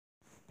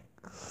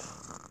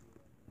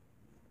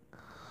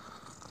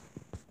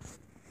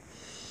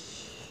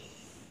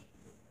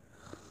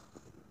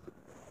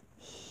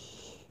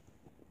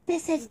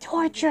This is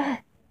torture.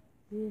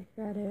 You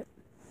said it.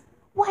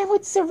 Why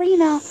would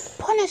Serena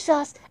punish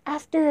us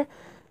after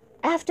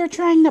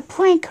trying to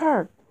prank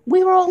her?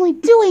 We were only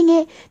doing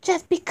it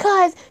just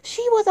because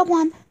she was the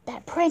one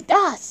that pranked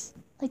us.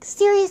 Like,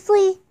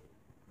 seriously?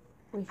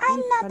 Was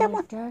I'm she not the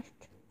one. punished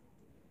us?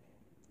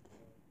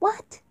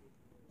 What?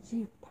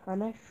 She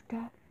punished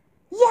us?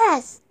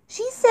 Yes,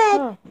 she said.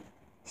 Huh.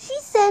 She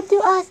said to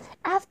us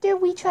after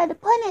we tried to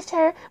punish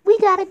her, we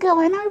gotta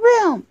go in our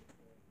room.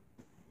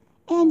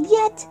 And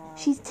yet,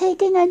 she's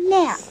taking a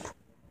nap.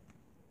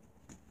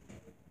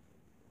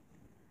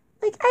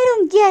 Like, I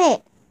don't get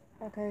it.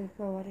 Okay,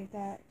 so what is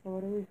that? So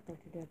what are we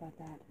supposed to do about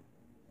that?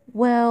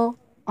 Well,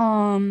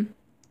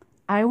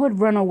 I would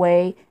run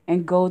away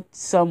and go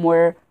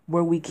somewhere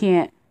where we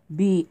can't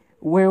be,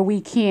 where we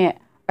can't,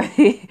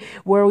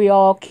 where we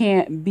all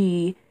can't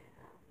be,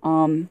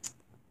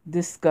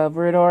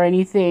 discovered or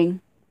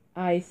anything.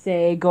 I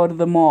say go to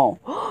the mall.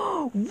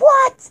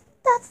 What?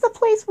 That's the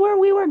place where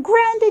we were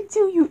grounded to,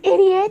 you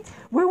idiot.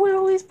 Where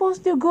were we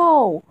supposed to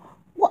go?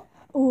 What?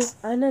 Oh,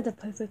 I know the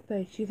perfect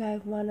place. You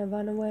guys want to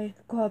run away?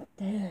 Go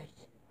upstairs.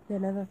 They'll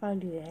never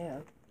find you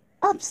there.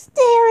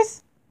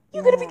 Upstairs?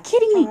 You gotta be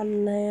kidding me.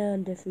 On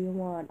land if you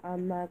want.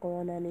 I'm not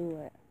going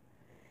anywhere.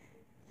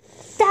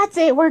 That's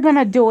it. We're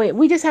gonna do it.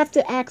 We just have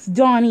to ask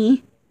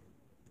Donnie.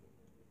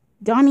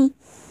 Donnie?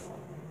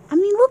 I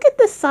mean, look at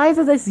the size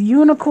of this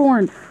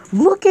unicorn.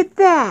 Look at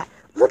that.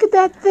 Look at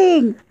that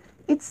thing.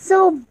 It's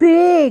so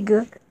big.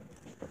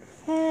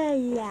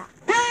 Hey, yeah.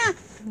 Ah!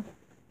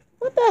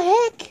 What the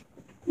heck?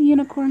 The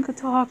unicorn could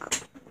talk.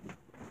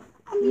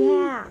 I mean,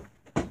 Yeah.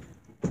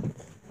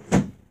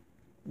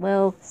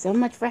 well, so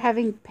much for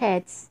having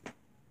pets.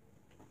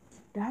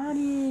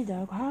 Donnie,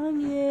 they're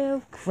calling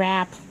you.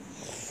 Crap.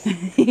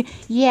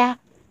 Yeah.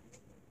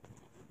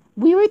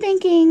 We were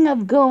thinking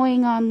of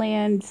going on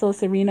land so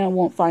Serena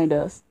won't find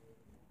us.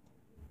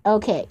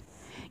 Okay.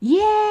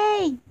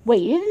 Yay!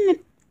 Wait,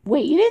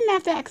 you didn't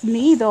have to ask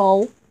me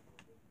though.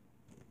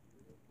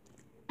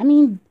 I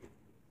mean,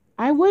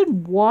 I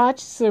would watch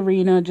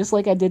Serena just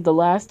like I did the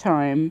last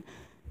time.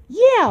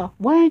 Yeah,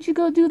 why don't you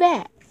go do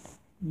that?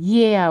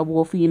 Yeah,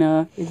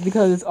 Wolfina. It's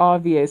because it's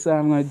obvious that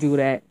I'm gonna do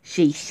that.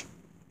 Sheesh.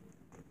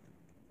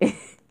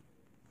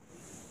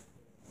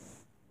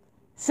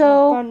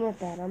 So, Have fun with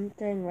that. I'm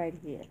staying right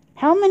here.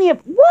 how many of...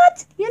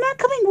 What? You're not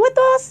coming with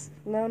us?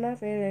 No,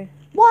 not really.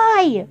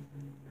 Why?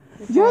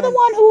 You're the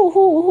one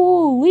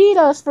who lead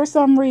us for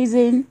some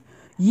reason.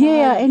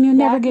 Yeah, and you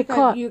never get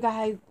caught.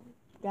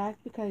 That's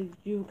because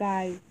you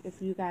guys,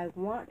 if you guys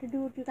want to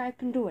do it, you guys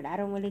can do it. I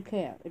don't really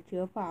care. It's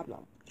your problem.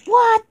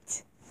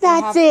 What?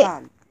 That's it.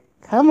 Fun.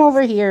 Come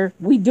over here.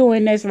 We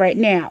doing this right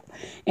now.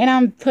 And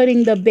I'm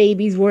putting the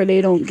babies where they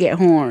don't get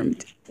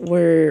harmed.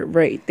 We're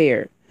right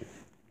there.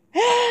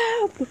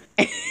 Help!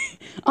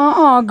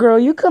 Girl,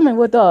 you coming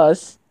with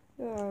us.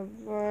 Oh,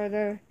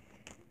 brother.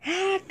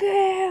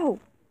 Haku!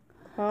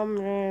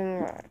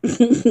 Coming.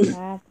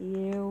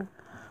 Matthew.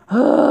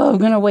 I'm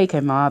gonna wake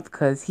him up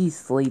because he's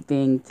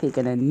sleeping,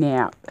 taking a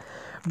nap.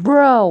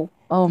 Bro!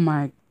 Oh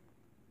my...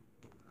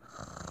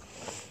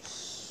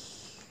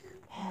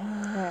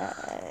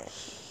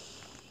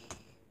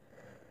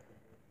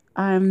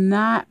 I'm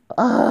not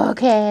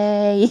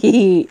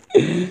okay.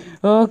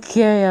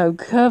 Okay, I'm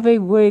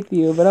coming with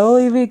you, but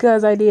only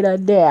because I need a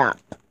nap.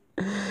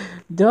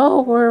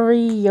 Don't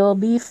worry, you'll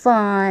be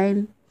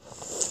fine.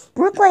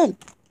 Brooklyn,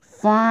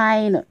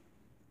 fine.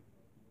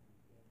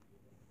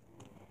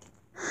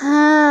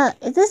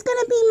 Is this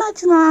gonna be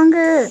much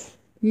longer?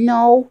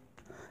 No.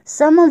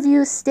 Some of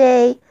you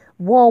stay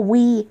while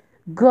we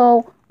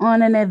go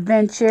on an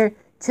adventure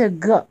to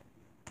go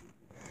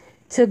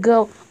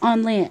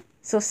on land.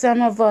 So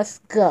some of us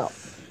go.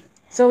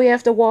 So we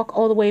have to walk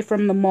all the way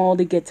from the mall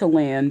to get to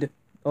land.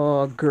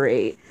 Oh,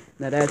 great.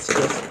 Now that's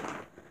just...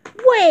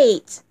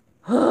 Wait!